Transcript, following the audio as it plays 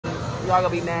Y'all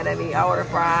gonna be mad at me. I ordered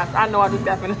fries. I know I just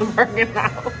got finished working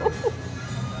out.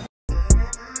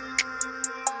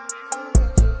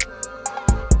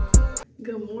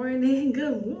 Good morning,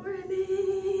 good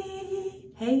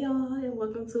morning. Hey y'all, and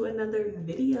welcome to another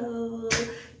video.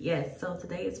 Yes, so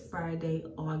today is Friday,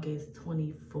 August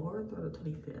 24th or the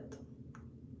 25th.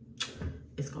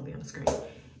 It's gonna be on the screen.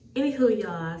 Anywho,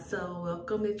 y'all, so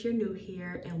welcome if you're new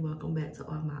here, and welcome back to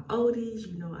all my oldies.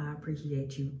 You know I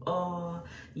appreciate you all.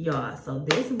 Y'all, so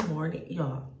this morning,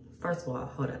 y'all, first of all,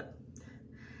 hold up.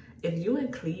 If you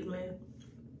in Cleveland,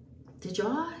 did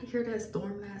y'all hear that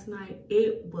storm last night?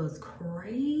 It was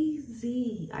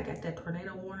crazy. I got that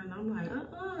tornado warning. I'm like,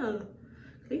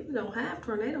 Cleveland don't have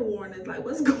tornado warnings. Like,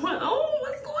 what's going on?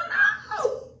 What's going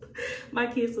on? My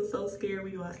kids were so scared.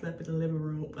 We all slept in the living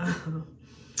room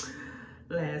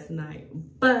last night,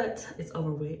 but it's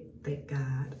over with, thank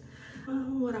God.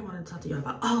 What I want to talk to y'all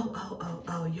about?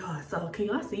 Oh, y'all. So can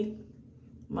y'all see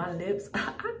my lips?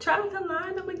 I tried to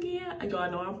line them again. Y'all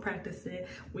know I'm practicing.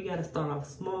 We got to start off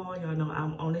small. Y'all know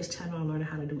I'm on this channel. I'm learning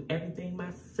how to do everything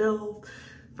myself,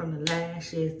 from the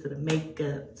lashes to the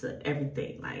makeup to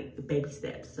everything, like the baby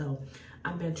steps. So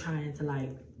I've been trying to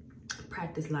like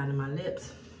practice lining my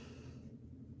lips.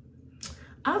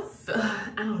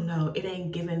 I don't know, it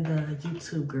ain't giving the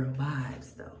YouTube girl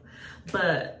vibes though.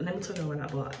 But let me tell you what I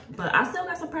bought. But I still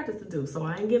got some practice to do, so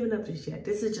I ain't giving up just yet.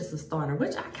 This is just a starter,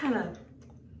 which I kind of,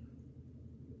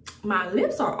 my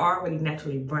lips are already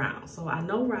naturally brown, so I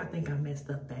know where I think I messed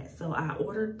up at. So I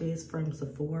ordered this from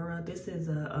Sephora. This is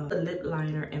a lip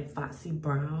liner in Foxy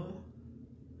Brown.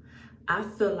 I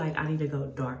feel like I need to go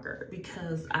darker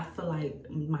because I feel like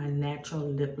my natural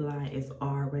lip line is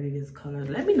already this color.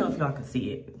 Let me know if y'all can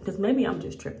see it, because maybe I'm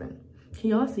just tripping. Can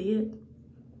y'all see it?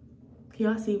 Can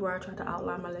y'all see where I tried to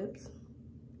outline my lips?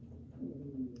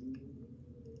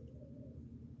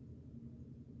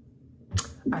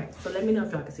 All right, so let me know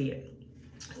if y'all can see it.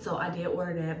 So I did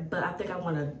order that, but I think I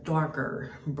want a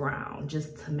darker brown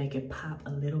just to make it pop a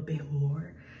little bit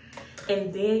more.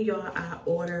 And then y'all, I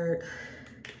ordered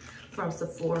from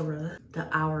Sephora the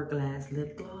Hourglass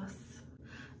lip gloss.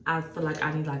 I feel like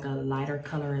I need like a lighter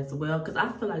color as well, because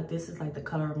I feel like this is like the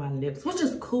color of my lips, which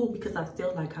is cool because I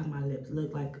still like how my lips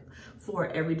look, like for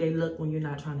an everyday look when you're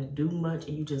not trying to do much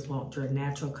and you just want your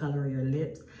natural color of your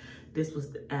lips. This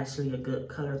was actually a good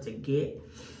color to get.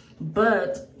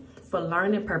 But for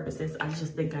learning purposes, I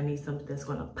just think I need something that's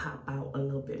gonna pop out a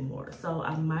little bit more. So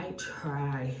I might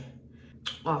try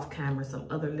off camera some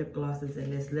other lip glosses in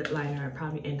this lip liner and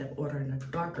probably end up ordering a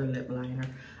darker lip liner.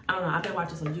 I don't know, I've been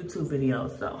watching some YouTube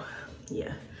videos, so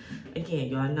yeah. Again,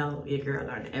 y'all know your girl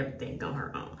learning everything on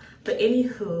her own. But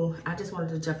anywho, I just wanted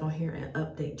to jump on here and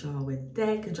update y'all with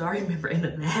that, because y'all remember in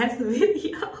the last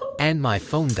video. And my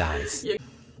phone dies.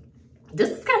 This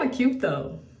is kind of cute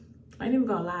though. I ain't even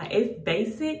gonna lie. It's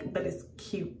basic, but it's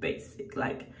cute basic.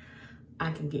 Like,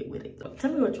 I can get with it. So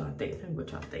tell me what y'all think. Tell me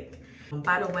what y'all think.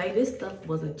 By the way, this stuff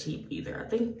wasn't cheap either. I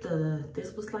think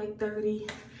this was like 30.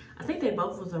 I think they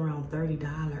both was around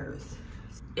 $30.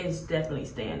 It's definitely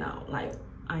staying out. Like,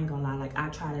 I ain't gonna lie. Like, I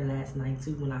tried it last night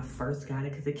too when I first got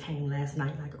it, because it came last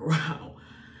night like around,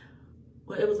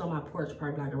 well, it was on my porch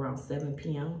probably like around 7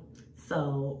 p.m.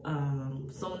 So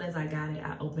soon as I got it,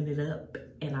 I opened it up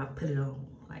and I put it on.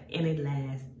 Like, and it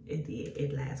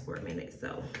lasts for a minute.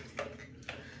 So,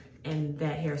 and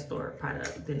that hair store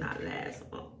product did not last.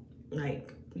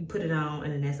 Like, you put it on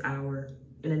in the next hour,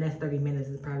 in the next 30 minutes,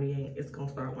 it's gonna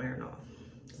start wearing off.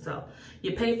 So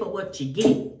you pay for what you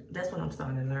get. That's what I'm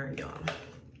starting to learn, y'all.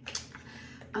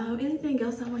 Anything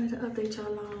else I wanted to update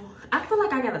y'all on? I feel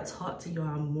like I gotta talk to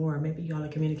y'all more. Maybe y'all will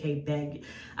communicate back.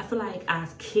 I feel like I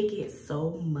kick it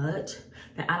so much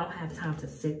that I don't have time to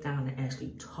sit down and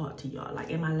actually talk to y'all. Like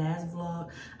in my last vlog,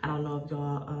 I don't know if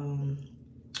y'all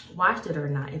watched it or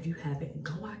not. If you haven't,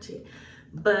 go watch it.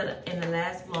 But in the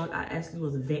last vlog, I actually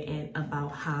was venting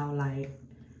about how like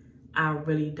I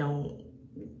really don't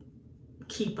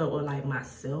keep up with like my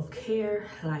self-care.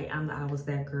 Like I was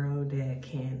that girl that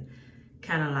can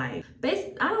kind of like,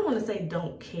 I don't want to say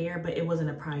don't care, but it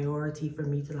wasn't a priority for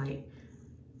me to like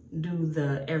do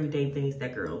the everyday things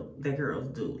that girls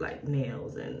do, like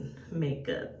nails and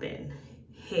makeup and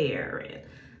hair, and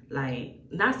like,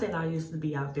 not saying I used to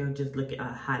be out there just looking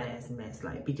a hot ass mess,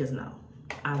 like, because no,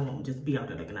 I won't just be out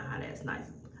there looking a hot ass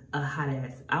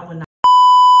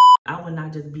I would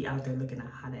not just be out there looking a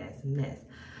hot ass mess.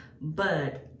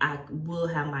 But I will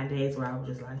have my days where I was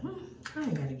just like, I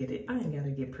ain't gotta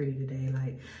get pretty today.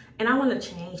 Like, and I want to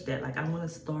change that. Like, I want to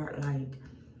start like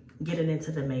getting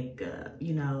into the makeup,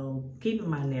 you know, keeping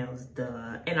my nails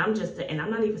done. And I'm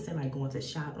not even saying like going to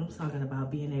shop. I'm talking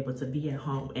about being able to be at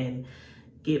home and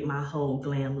get my whole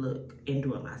glam look and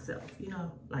do it myself, you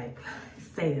know, like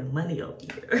saving money over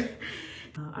here.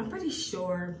 I'm pretty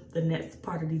sure the next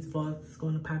part of these vlogs is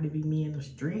going to probably be me in the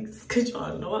streets, because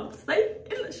y'all know I'm staying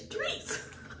in the streets.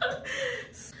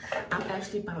 I'm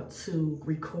actually about to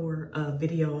record a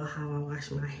video on how I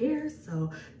wash my hair,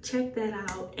 so check that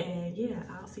out. And yeah,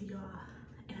 I'll see y'all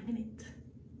in a minute.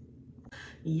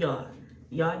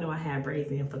 Y'all know I had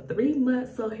braids in for 3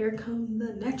 months, so here come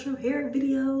the natural hair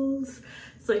videos.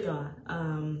 So y'all,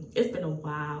 it's been a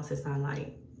while since I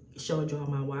like showed y'all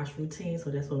my wash routine, so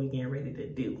that's what we're getting ready to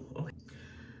do. Okay,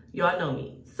 y'all know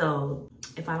me, so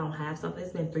if I don't have something,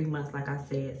 it's been 3 months like I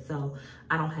said, so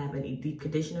I don't have any deep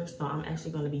conditioner, so I'm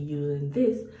actually going to be using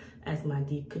this as my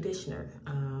deep conditioner,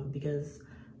 because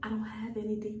I don't have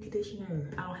any deep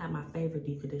conditioner. I don't have my favorite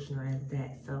deep conditioner as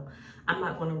that, so I'm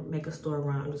not going to make a store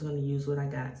run. I'm just going to use what I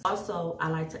got. Also, I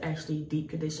like to actually deep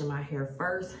condition my hair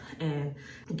first and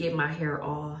get my hair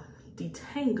all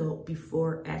detangled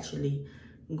before actually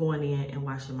going in and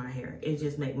washing my hair. It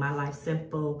just make my life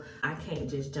simple. I can't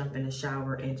just jump in the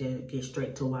shower and just get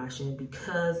straight to washing,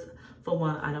 because for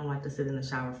one, I don't like to sit in the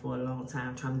shower for a long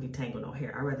time trying to detangle no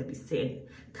hair. I'd rather be sitting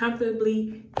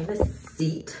comfortably in a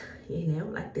seat, you know,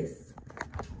 like this,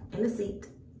 in the seat,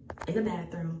 in the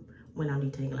bathroom when I'm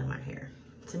detangling my hair.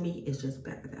 To me, it's just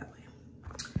better that way.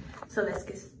 So let's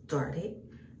get started.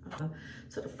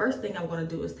 So the first thing I'm gonna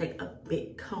do is take a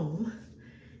big comb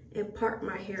and part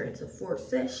my hair into 4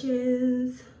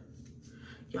 sections.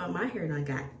 Y'all, my hair done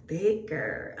got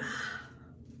thicker.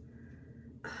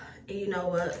 And you know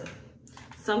what?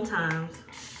 Sometimes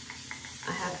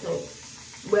I have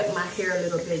to wet my hair a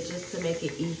little bit just to make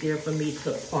it easier for me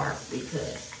to part,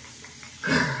 because,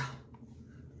 girl,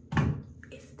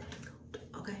 it's tangled,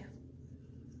 okay?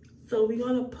 So we're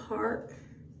gonna part.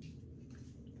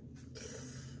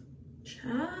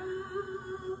 Child.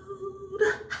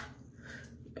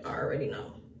 I already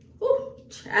know. Ooh,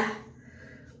 child.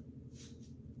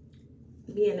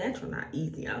 Being natural not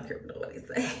easy. I don't care what nobody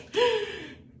say.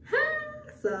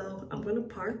 So I'm gonna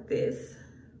part this.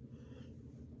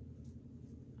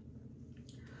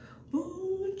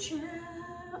 Ooh,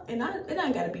 child. And it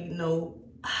ain't gotta be no.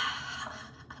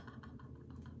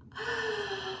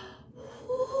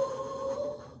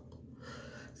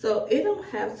 So it don't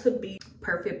have to be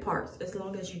perfect parts, as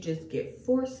long as you just get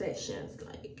 4 sections.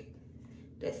 Like,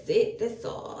 that's it, that's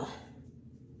all.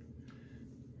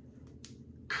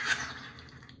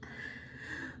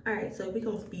 All right, so we're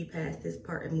gonna speed past this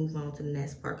part and move on to the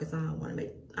next part, because I don't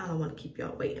wanna keep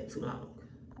y'all waiting too long.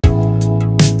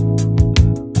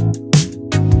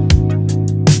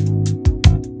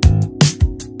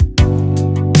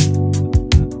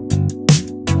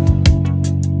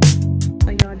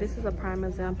 This is a prime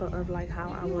example of like how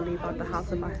I will leave out the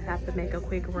house if I have to make a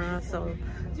quick run. So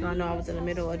y'all know I was in the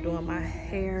middle of doing my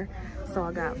hair, so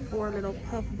I got 4 little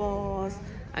puff balls.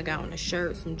 I got on a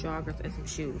shirt, some joggers, and some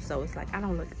shoes. So it's like I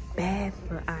don't look bad,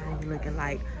 but I ain't looking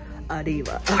like a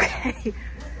diva, okay?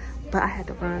 But I had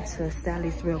to run to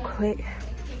Sally's real quick.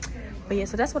 But yeah,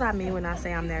 so that's what I mean when I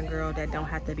say I'm that girl that don't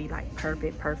have to be like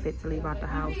perfect to leave out the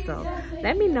house. So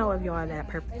let me know if y'all that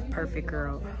perfect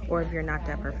girl, or if you're not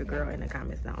that perfect girl, in the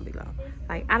comments down below.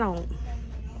 Like, I don't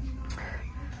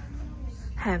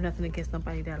have nothing against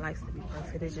nobody that likes to be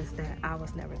perfect. It's just that I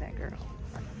was never that girl.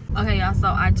 Okay, y'all, so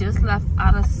I just left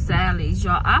out of Sally's.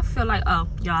 Y'all, I feel like, oh,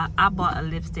 y'all, I bought a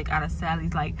lipstick out of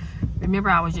Sally's. Like, remember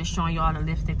I was just showing y'all the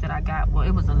lipstick that I got? Well,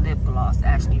 it was a lip gloss,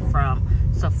 actually, from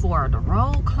Sephora. The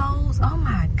road closed. Oh,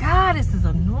 my God, this is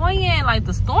annoying. Like,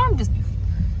 the storm just,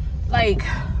 like,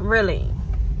 really.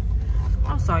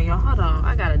 I'm sorry, y'all. Hold on.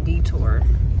 I got a detour.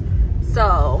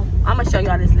 So, I'm going to show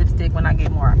y'all this lipstick when I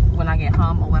get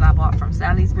home, or what I bought from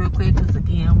Sally's real quick. Because,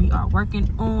 again, we are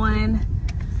working on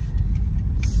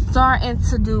starting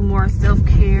to do more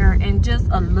self-care and just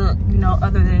a look, you know,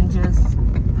 other than just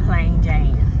plain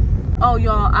Jane. Oh,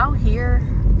 y'all, out here,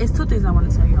 it's 2 things I want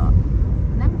to tell y'all.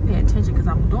 Let me pay attention, because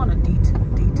I'm doing a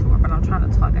detour, but I'm trying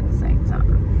to talk at the same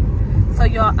time. So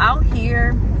y'all, out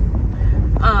here,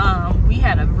 we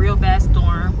had a real bad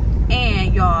storm,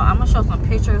 and y'all, I'm gonna show some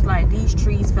pictures. Like, these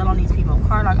trees fell on these people's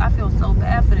car. Like, I feel so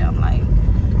bad for them. Like,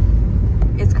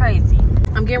 it's crazy.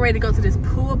 I'm getting ready to go to this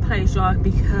pool place, y'all,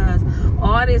 because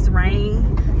all this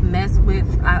rain messed with,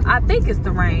 I think it's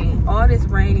the rain. All this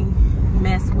rain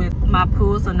messed with my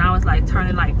pool, so now it's like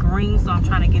turning like green. So I'm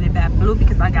trying to get it back blue,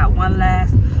 because I got one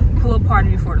last pool party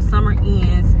before the summer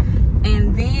ends.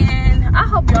 And then I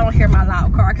hope y'all don't hear my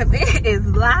loud car, because it is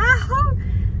loud.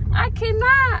 I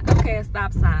cannot. Okay, a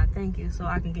stop sign. Thank you. So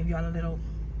I can give y'all a little.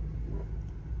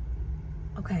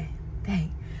 Okay,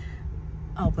 dang.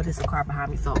 Oh, but it's a car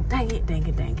behind me, so dang it.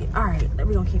 All right,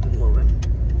 we're gonna keep it moving.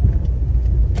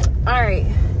 All right,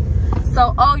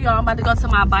 so y'all, I'm about to go to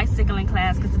my bicycling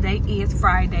class because today is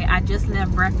Friday. I just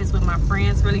left breakfast with my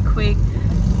friends really quick.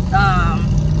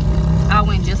 I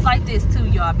went just like this too,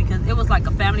 y'all, because it was like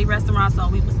a family restaurant, so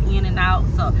we was in and out.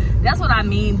 So that's what I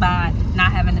mean by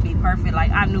not having to be perfect.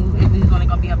 Like, I knew if we was only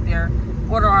gonna be up there,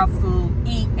 order our food,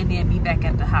 eat, and then be back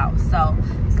at the house. So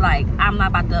it's like, I'm not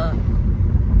about to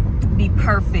be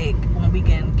perfect when we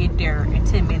can get there in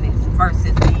 10 minutes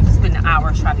versus me spending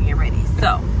hours trying to get ready.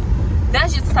 So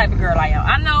that's just the type of girl I am.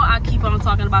 I know I keep on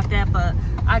talking about that, but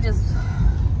I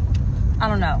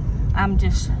don't know. I'm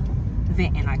just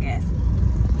venting, I guess.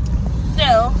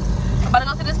 So I'm about to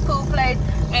go to this pool place,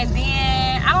 and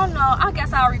then I don't know, I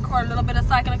guess I'll record a little bit of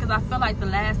cycling because I feel like the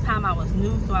last time I was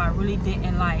new, so I really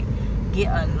didn't like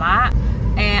get a lot.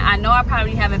 And I know I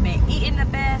probably haven't been eating the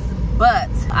best, but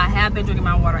I have been drinking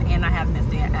my water and I have been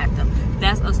staying active.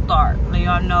 That's a start. Let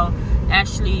y'all know,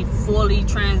 actually fully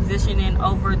transitioning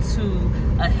over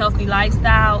to a healthy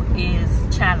lifestyle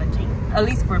is challenging, at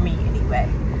least for me anyway.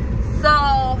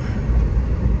 So,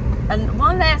 and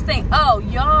one last thing,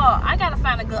 y'all, I gotta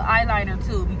find a good eyeliner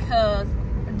too, because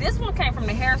this one came from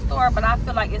the hair store, but I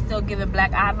feel like it's still giving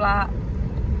black eye vibe.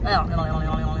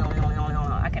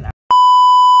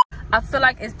 I feel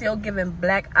like it's still giving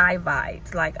black eye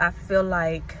vibes. Like, I feel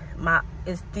like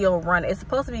it's still running. It's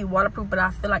supposed to be waterproof, but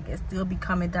I feel like it still be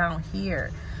coming down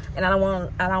here, and I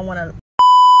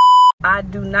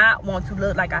do not want to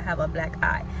look like I have a black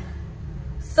eye.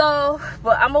 So,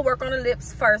 but I'm gonna work on the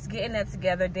lips first, getting that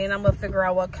together. Then I'm gonna figure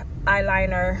out what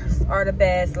eyeliners are the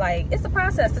best. Like, it's a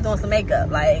process to doing some makeup,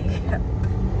 like,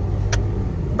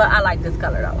 but I like this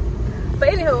color though. But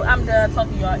anywho, I'm done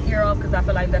talking y'all ear off because I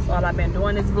feel like that's all I've been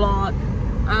doing this vlog.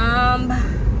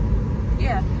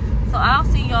 Yeah, so I'll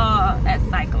see y'all at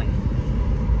cycling.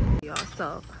 Y'all,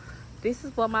 so this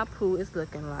is what my pool is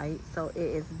looking like. So it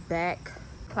is back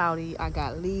cloudy. I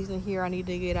got leaves in here I need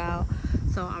to get out.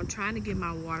 So I'm trying to get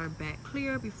my water back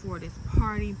clear before this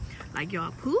party. Like,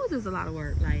 y'all, pools is a lot of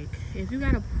work. Like, if you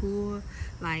got a pool,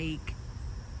 like,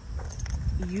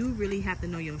 you really have to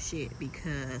know your shit,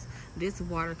 because this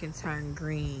water can turn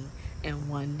green in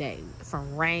one day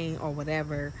from rain or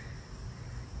whatever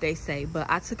they say. But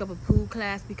I took up a pool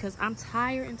class because I'm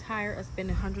tired of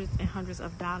spending hundreds and hundreds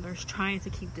of dollars trying to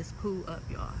keep this pool up,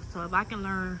 y'all. So if I can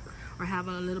learn or have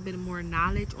a little bit more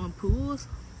knowledge on pools,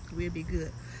 we'll be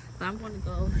good. So I'm going to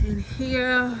go in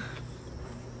here.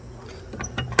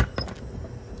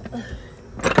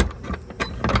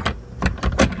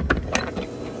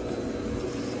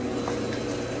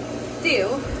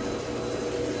 Still,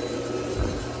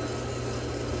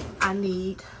 I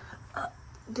need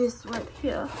this right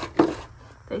here.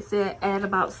 They said add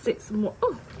about 6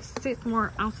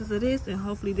 more ounces of this, and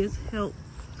hopefully this help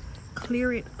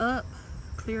clear it up,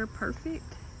 clear perfect.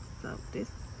 So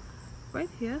this right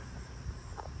here.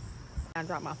 I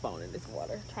dropped my phone in this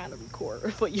water trying to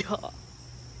record for y'all.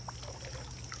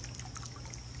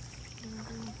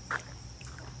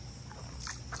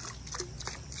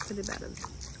 Put it better.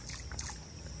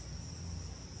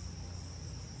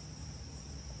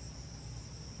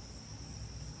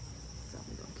 So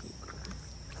we're gonna keep going.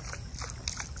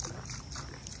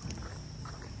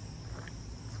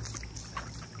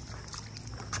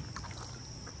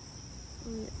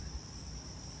 Yeah.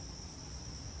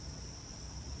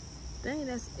 Dang,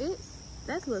 that's it.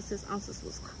 That little 6 ounces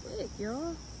was quick,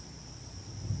 y'all.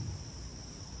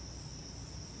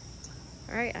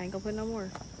 All right, I ain't gonna put no more.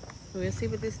 We'll see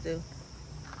what this do.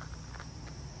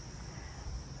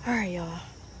 All right, y'all.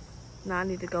 Now I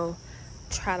need to go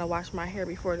try to wash my hair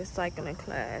before the cycling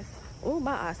class. Oh,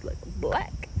 my eyes look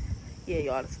black. Yeah,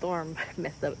 y'all, the storm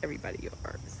messed up everybody's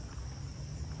yards.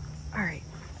 All right.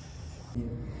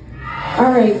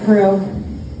 All right, crew.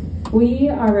 We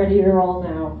are ready to roll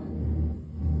now.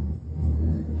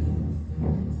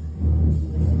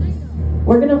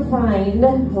 We're gonna find.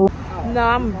 No,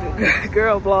 I'm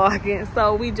girl vlogging.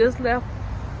 So we just left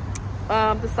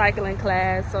the cycling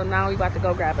class. So now we about to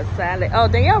go grab a salad. Oh,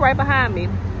 Danielle right behind me.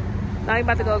 Now we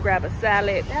about to go grab a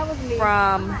salad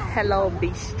from Hello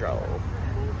Bistro.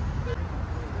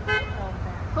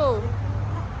 Who?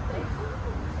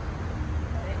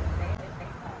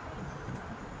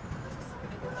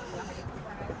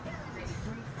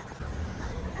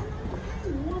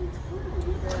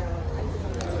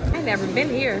 I ain't never been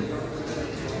here.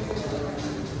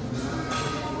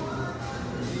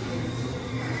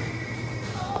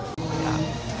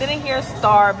 Sitting here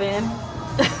starving,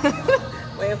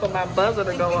 waiting for my buzzer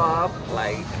to go off.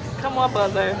 Like, come on,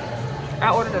 buzzer.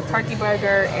 I ordered a turkey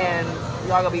burger and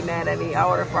Y'all gonna be mad at me. I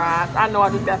ordered fries. I know I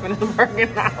just got finished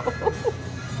working out.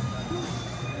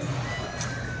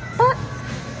 But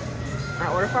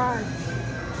I ordered fries.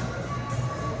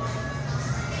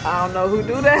 I don't know who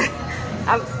do that.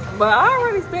 But I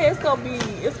already said it's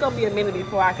gonna be a minute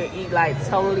before I can eat like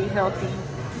totally healthy.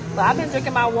 But I've been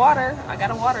drinking my water. I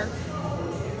got a water.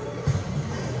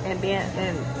 And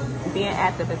being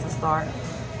active is a start.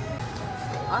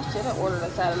 I should have ordered a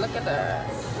salad. Look at that.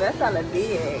 That salad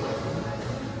big.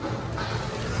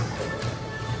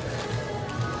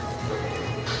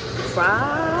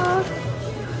 Fries.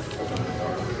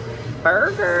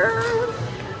 Burger.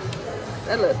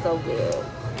 That looks so good.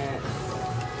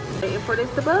 Waiting for this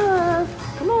to buzz.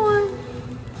 Come on.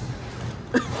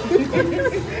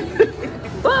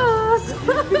 Buzz.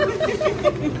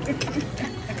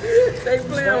 They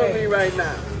playing with me right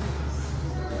now.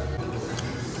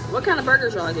 What kind of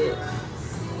burgers y'all get?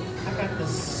 I got the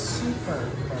super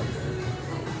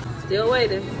burger. Still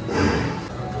waiting.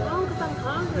 Oh, because I'm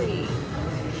hungry.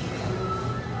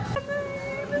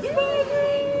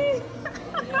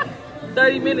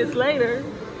 30 minutes later.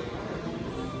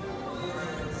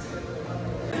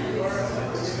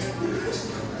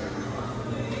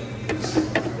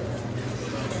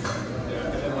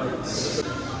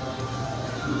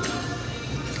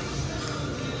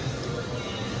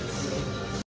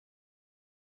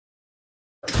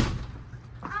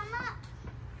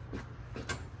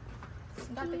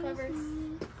 Got the covers?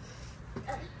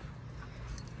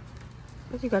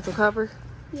 What, you got your cover?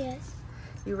 Yes.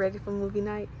 You ready for movie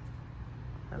night?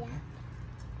 Okay.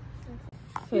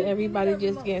 Yeah. So everybody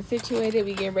just getting situated.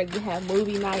 We getting ready to have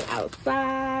movie night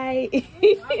outside. We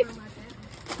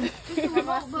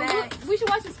should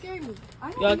watch a scary movie.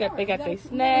 Y'all got they got their We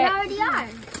snacks. already are.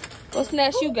 What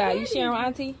snacks you got? You sharing with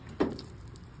Auntie?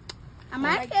 I'm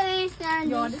actually starting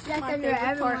Yo, to this is check my under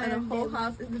favorite part of everyone. the whole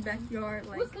house is the backyard.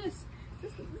 Like, What's this?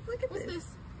 look at this.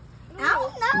 I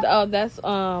don't know. Oh, that's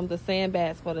the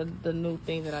sandbags for the new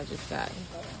thing that I just got.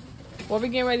 What we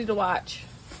getting ready to watch?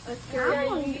 A scary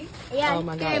movie. Yeah, Oh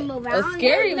my scary God. movie. A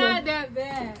scary It's movie. not that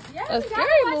bad. Yes, A we scary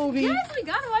gotta watch, movie? Yes, we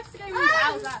gotta watch scary movies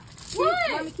outside.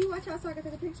 What? Mommy, can you watch out so I can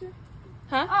take a picture?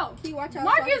 Huh? Oh, can you watch out?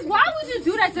 Marcus, why would you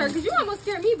do that to her? Because you almost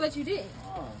scared me, but you did.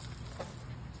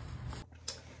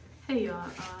 Hey y'all,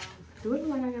 do it look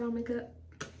like I got on makeup?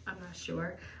 I'm not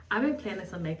sure. I've been planning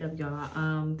some makeup,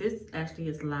 y'all. This actually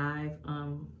is live.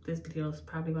 This video is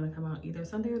probably gonna come out either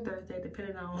Sunday or Thursday,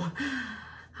 depending on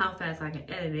how fast I can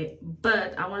edit it.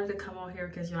 But I wanted to come on here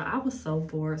because y'all, I was so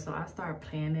bored, so I started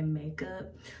planning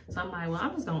makeup. So I'm like, well,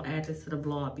 I'm just gonna add this to the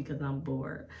vlog because I'm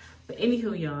bored. But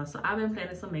anywho, y'all, so I've been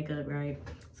planning some makeup, right?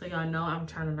 So y'all know I'm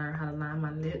trying to learn how to line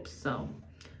my lips, so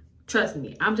trust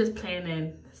me, I'm just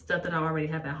planning stuff that I already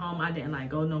have at home. I didn't like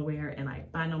go nowhere and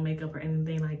like buy no makeup or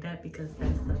anything like that because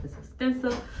that stuff is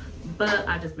expensive. But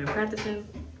I just been practicing.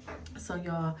 So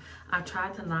y'all, I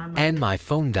tried to line my And my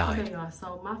phone died. Okay, y'all,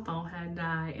 so my phone had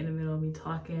died in the middle of me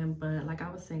talking, but like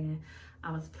I was saying,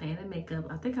 I was planning makeup.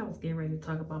 I think I was getting ready to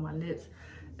talk about my lips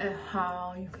and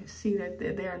how you can see that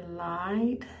they're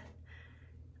lined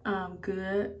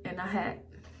good. And I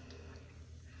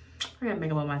got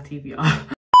makeup on my teeth, y'all.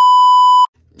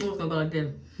 I'm just gonna go like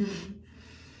this.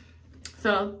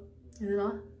 So, is it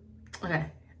on? Okay,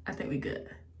 I think we good.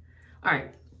 All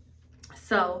right,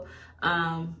 so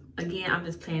again, I'm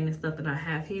just playing the stuff that I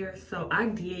have here. So I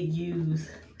did use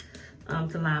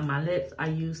to line my lips. I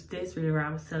used this video where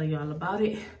I was telling y'all about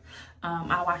it.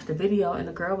 I watched the video and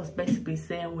the girl was basically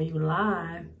saying when you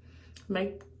line,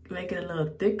 make it a little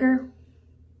thicker.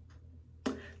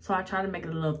 So I tried to make it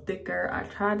a little thicker. I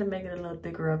tried to make it a little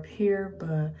thicker up here,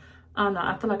 but I don't know.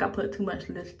 I feel like I put too much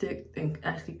lipstick and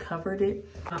actually covered it.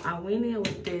 I went in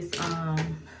with this,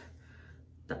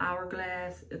 the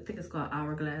Hourglass. I think it's called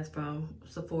Hourglass from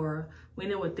Sephora.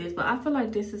 Went in with this, but I feel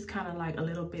like this is kind of like a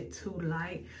little bit too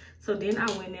light. So then I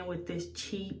went in with this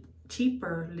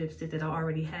cheaper lipstick that I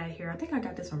already had here. I think I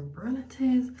got this from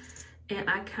Burlington's. And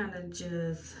I kind of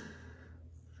just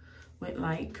went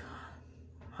like,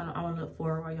 hold on, I want to look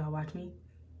forward while y'all watch me.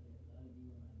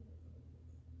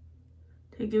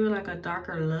 To give it like a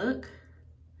darker look.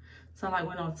 So I like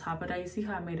went on top of that. You see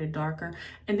how I made it darker?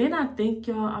 And then I think,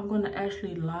 y'all, I'm going to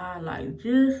actually line like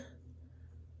just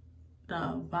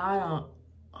the bottom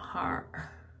part.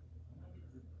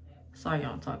 Sorry,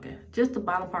 y'all, I'm talking. Just the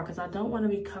bottom part because I don't want to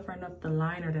be covering up the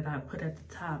liner that I put at the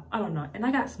top. I don't know. And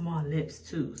I got small lips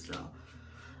too. So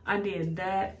I did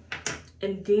that.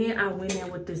 And then I went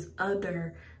in with this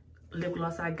other lip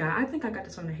gloss I got. I think I got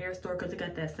this from the hair store because it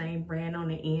got that same brand on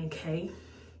the NK.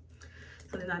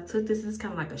 So then I took this is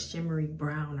kind of like a shimmery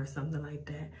brown or something like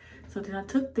that. So then I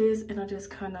took this and I just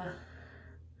kind of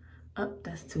Oh,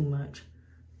 that's too much.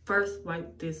 First,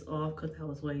 wipe this off because that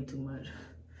was way too much.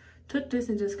 Took this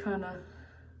and just kind of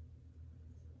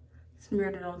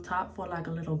smeared it on top for like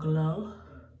a little glow.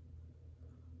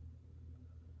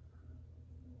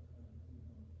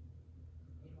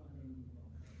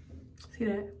 See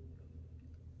that?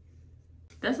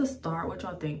 That's a start. What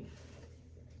y'all think?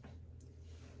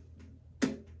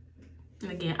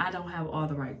 And again, I don't have all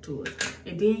the right tools.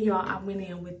 And then y'all, I went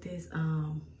in with this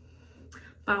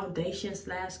foundation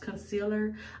slash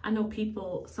concealer. I know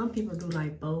some people do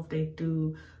like both. They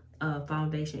do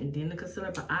foundation and then the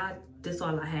concealer, but this is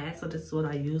all I had, so this is what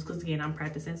I use because again, I'm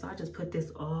practicing. So I just put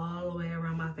this all the way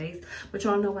around my face. But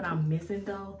y'all know what I'm missing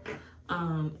though?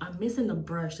 I'm missing the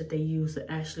brush that they use to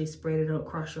actually spread it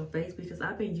across your face, because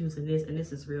I've been using this and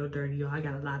this is real dirty, y'all. I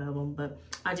got a lot of them, but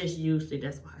I just used it.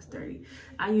 That's why it's dirty.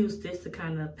 I use this to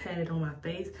kind of pat it on my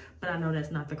face, but I know that's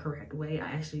not the correct way.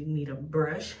 I actually need a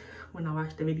brush when I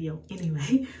watch the video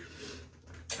anyway.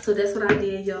 So that's what I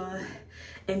did, y'all.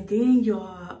 And then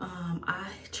y'all, I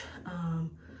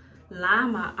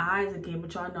line my eyes again,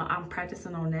 but y'all know I'm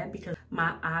practicing on that because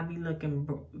my eye be looking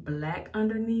black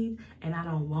underneath and I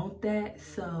don't want that.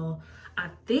 So I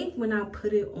think when I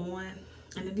put it on,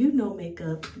 and if you know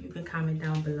makeup, you can comment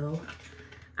down below.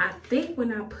 I think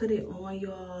when I put it on,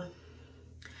 y'all,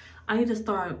 I need to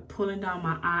start pulling down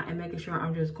my eye and making sure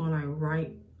I'm just going like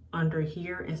right under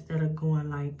here instead of going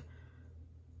like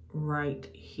right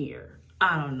here.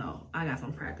 I don't know. I got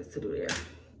some practice to do there.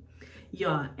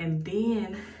 Y'all, and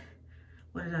then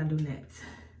what did I do next?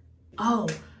 Oh,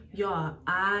 y'all,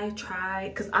 I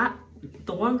tried, cause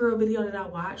the one girl video that I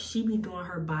watched, she be doing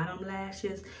her bottom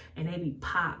lashes and they be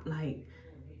pop, like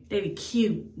they be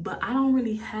cute, but I don't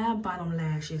really have bottom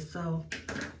lashes. So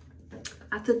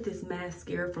I took this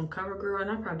mascara from CoverGirl,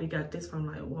 and I probably got this from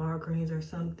like Walgreens or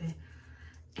something.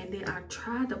 And then I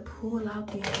tried to pull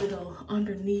out these little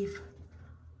underneath,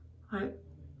 like,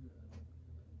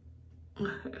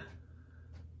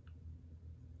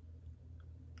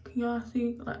 y'all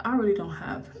see? Like, I really don't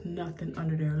have nothing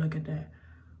under there. Look at that.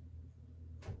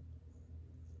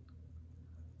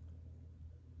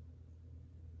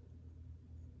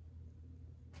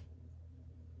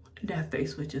 That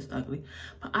face was just ugly.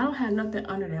 But I don't have nothing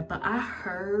under there. But I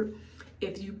heard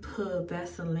if you put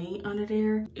Vaseline under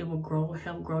there, it will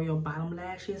help grow your bottom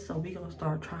lashes. So we're gonna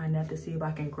start trying that to see if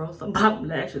I can grow some bottom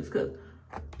lashes, because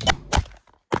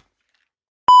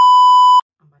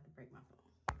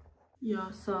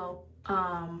y'all, so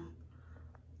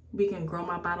we can grow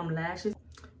my bottom lashes,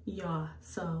 y'all.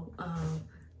 So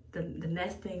the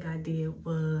next thing I did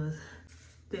was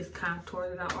this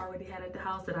contour that I already had at the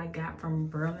house that I got from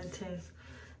Burlington's,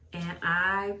 and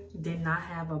I did not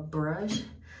have a brush,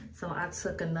 so I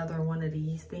took another one of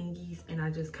these thingies and I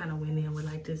just kind of went in with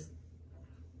like this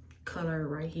color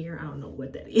right here. I don't know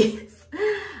what that is.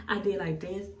 I did like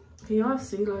this. Can y'all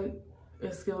see, like,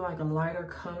 it's still like a lighter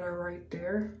color right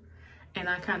there. And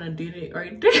I kind of did it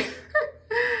right there.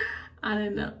 I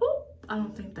didn't know. Ooh, I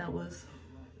don't think that was,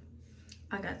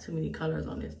 I got too many colors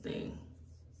on this thing.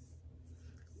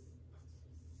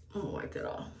 I'm gonna wipe that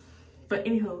off. But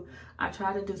anywho, I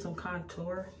tried to do some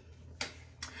contour.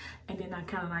 And then I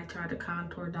kind of like tried to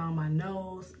contour down my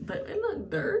nose, but it looked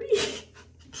dirty.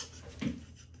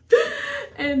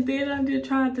 And then I did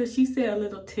try to, she said a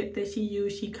little tip that she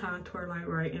used, she contoured like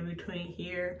right in between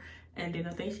here. And then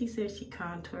I think she said she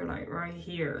contoured like right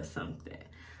here or something.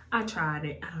 I tried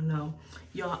it, I don't know.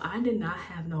 Y'all, I did not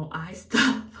have no eye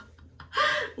stuff.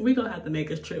 We gonna have to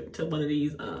make a trip to one of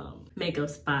these makeup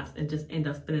spots and just end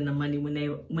up spending the money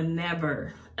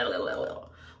whenever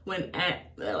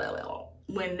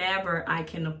I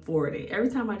can afford it. Every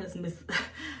time I just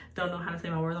don't know how to say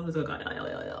my words, I'm just gonna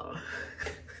go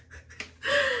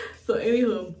So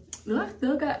anywho, no, I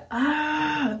still got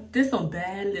this some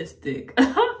bad lipstick.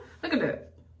 Look at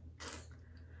that.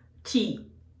 Cheap.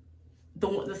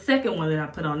 The second one that I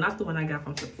put on, not the one I got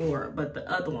from Sephora, but the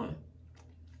other one.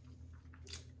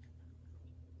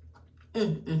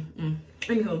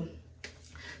 Anywho,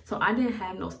 so I didn't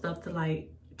have no stuff to like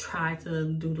try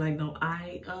to do like no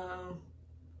eye,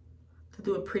 to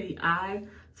do a pretty eye.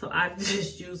 So I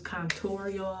just used contour,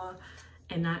 y'all.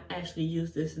 And I actually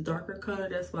used this darker color.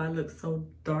 That's why I look so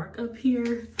dark up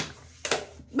here.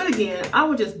 But again, I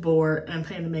was just bored and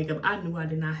playing the makeup. I knew I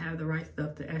did not have the right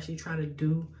stuff to actually try to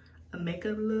do a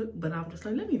makeup look, but I'm just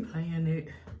like, let me plan it.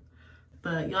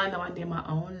 But y'all know I did my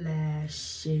own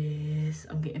lashes.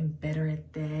 I'm getting better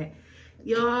at that,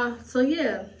 y'all. So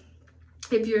yeah,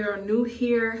 if you're new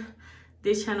here,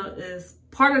 this channel is,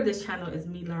 part of this channel is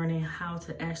me learning how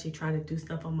to actually try to do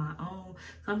stuff on my own.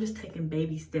 So I'm just taking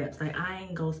baby steps. Like, I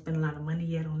ain't gonna spend a lot of money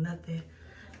yet on nothing.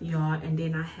 y'all. And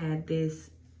then I had this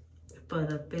for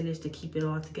the finish to keep it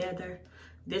all together.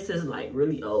 This is like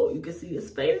really old. You can see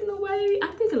it's fading away.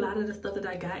 I think a lot of the stuff that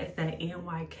I got is that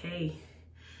NYX,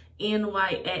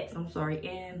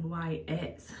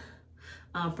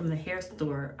 from the hair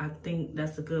store. I think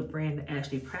that's a good brand to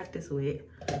actually practice with,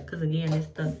 because again, this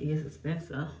stuff is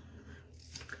expensive.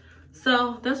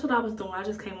 So that's what I was doing. I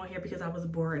just came on here because I was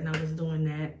bored and I was doing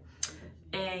that.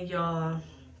 And y'all,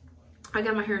 I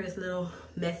got my hair in this little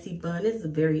messy bun. This is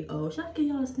very old. Should I give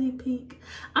y'all a sneak peek?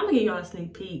 I'm gonna give y'all a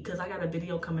sneak peek because I got a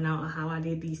video coming out on how I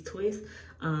did these twists.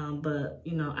 But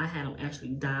you know, I had them actually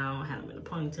down, I had them in a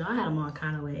ponytail, I had them all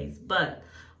kind of ways. But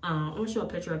I'm gonna show a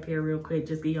picture up here real quick,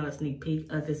 just give y'all a sneak peek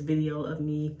of this video of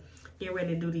me getting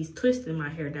ready to do these twists in my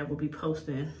hair that will be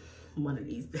posting one of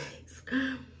these days.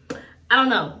 I don't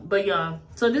know, but y'all,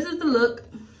 so this is the look,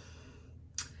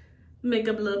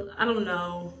 makeup look. I don't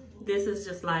know. This is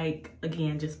just like,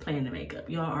 again, just playing the makeup.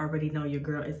 Y'all already know your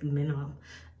girl is minimum.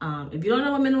 If you don't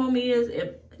know what minimum is,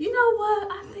 if you know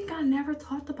what, I think I never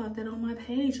talked about that on my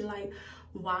page, like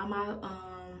why my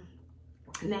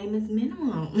name is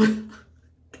minimum.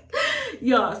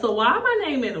 Y'all, so why my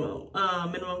name minimum?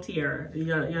 Minimum Tiara.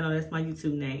 Y'all know that's my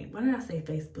YouTube name. Why did I say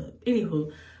Facebook?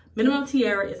 Anywho, Minimum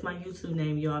Tiara is my YouTube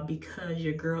name, y'all, because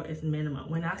your girl is minimum.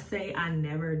 When I say I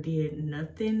never did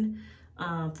nothing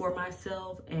for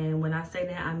myself, and when I say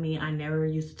that, I mean I never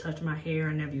used to touch my hair,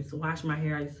 I never used to wash my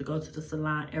hair, I used to go to the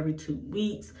salon every 2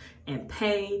 weeks and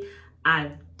pay.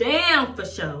 I damn for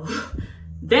sure,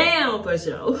 damn for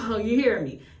sure, oh, you hear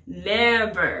me,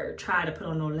 never try to put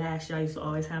on no lashes. I used to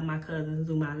always have my cousins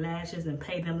do my lashes and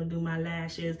pay them to do my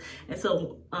lashes. And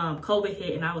so COVID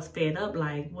hit and I was fed up,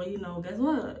 like, well, you know, guess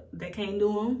what, they can't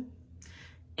do them.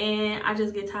 And I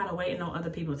just get tired of waiting on other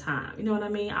people's time. You know what I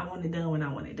mean? I want it done when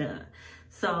I want it done.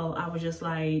 So I was just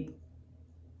like,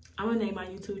 I'm gonna name my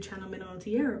YouTube channel Minimum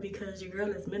Tiara because your girl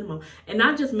is minimum. And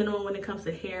not just minimum when it comes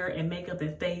to hair and makeup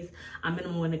and face. I'm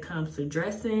minimum when it comes to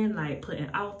dressing, like putting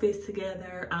outfits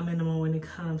together. I'm minimum when it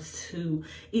comes to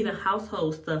even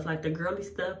household stuff, like the girly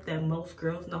stuff that most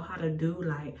girls know how to do.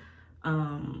 Like,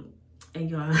 and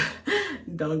y'all,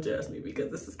 don't judge me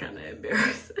because this is kind of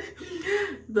embarrassing.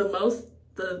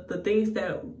 The things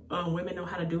that women know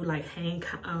how to do, like hang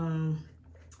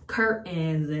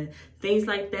curtains and things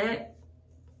like that,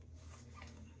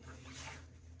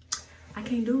 I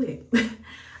can't do it.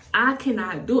 I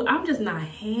cannot do it. I'm just not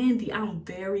handy. I'm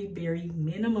very, very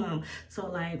minimum. So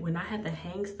like when I have to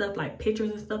hang stuff like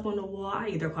pictures and stuff on the wall, I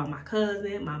either call my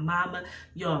cousin, my mama.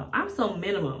 Y'all, I'm so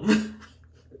minimum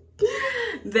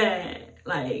that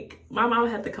like my mama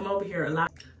had to come over here a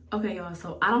lot. Okay, y'all,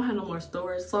 so I don't have no more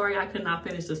stories. Sorry, I could not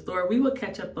finish the story. We will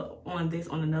catch up on this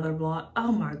on another vlog.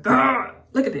 Oh my God,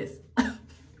 look at this.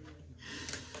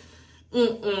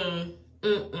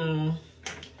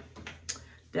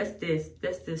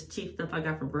 That's this cheap stuff I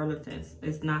got from Burlington's.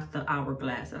 It's not the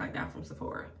hourglass that I got from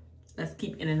Sephora. Let's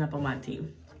keep ending up on my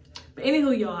team. But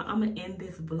anywho, y'all, I'm gonna end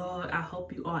this vlog. I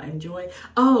hope you all enjoy.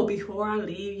 Oh, before I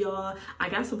leave, y'all, I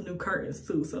got some new curtains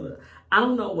too. So I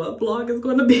don't know what vlog is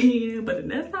gonna be in, but the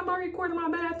next time I record in my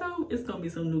bathroom, it's gonna be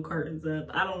some new curtains up.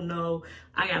 I don't know.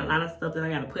 I got a lot of stuff that I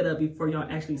gotta put up before y'all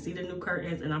actually see the new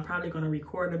curtains, and I'm probably gonna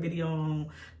record a video on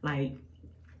like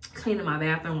cleaning my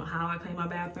bathroom, how I clean my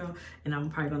bathroom, and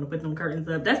I'm probably gonna put them curtains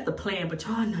up. That's the plan, but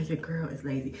y'all know your girl is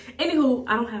lazy. Anywho,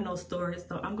 I don't have no stories,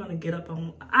 so I'm gonna get up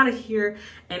on out of here,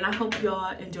 and I hope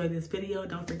y'all enjoy this video.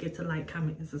 Don't forget to like,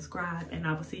 comment, and subscribe, and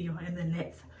I will see y'all in the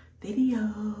next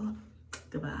video.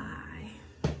 Goodbye.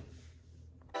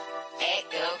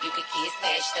 Act up, you can get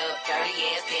snatched up. Dirty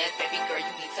ass, baby girl,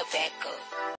 you need to back up.